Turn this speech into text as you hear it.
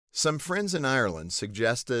Some friends in Ireland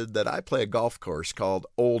suggested that I play a golf course called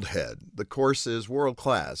Old Head. The course is world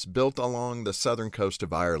class, built along the southern coast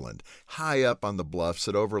of Ireland, high up on the bluffs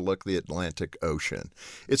that overlook the Atlantic Ocean.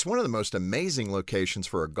 It's one of the most amazing locations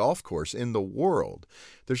for a golf course in the world.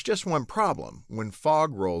 There's just one problem. When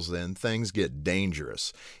fog rolls in, things get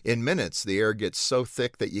dangerous. In minutes, the air gets so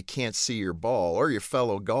thick that you can't see your ball or your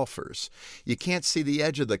fellow golfers. You can't see the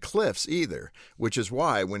edge of the cliffs either, which is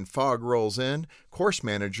why when fog rolls in, course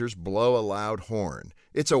managers blow a loud horn.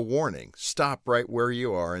 It's a warning. Stop right where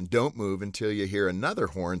you are and don't move until you hear another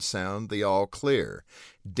horn sound the all clear.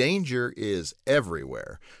 Danger is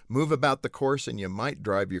everywhere. Move about the course and you might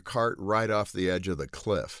drive your cart right off the edge of the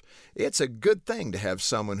cliff. It's a good thing to have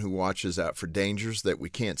someone who watches out for dangers that we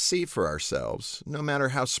can't see for ourselves, no matter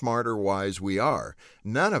how smart or wise we are.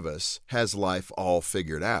 None of us has life all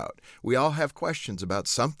figured out. We all have questions about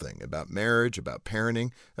something, about marriage, about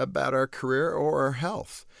parenting, about our career or our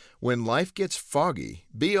health. When life gets foggy,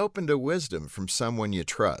 be open to wisdom from someone you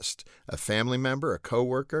trust, a family member, a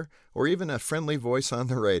coworker, or even a friendly voice on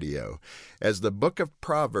the radio. As the book of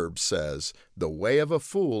Proverbs says, the way of a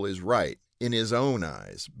fool is right in his own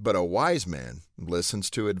eyes, but a wise man listens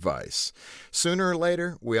to advice. Sooner or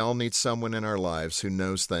later, we all need someone in our lives who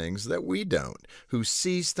knows things that we don't, who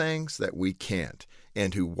sees things that we can't,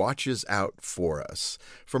 and who watches out for us.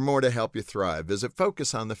 For more to help you thrive, visit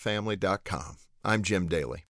FocusOnTheFamily.com. I'm Jim Daly.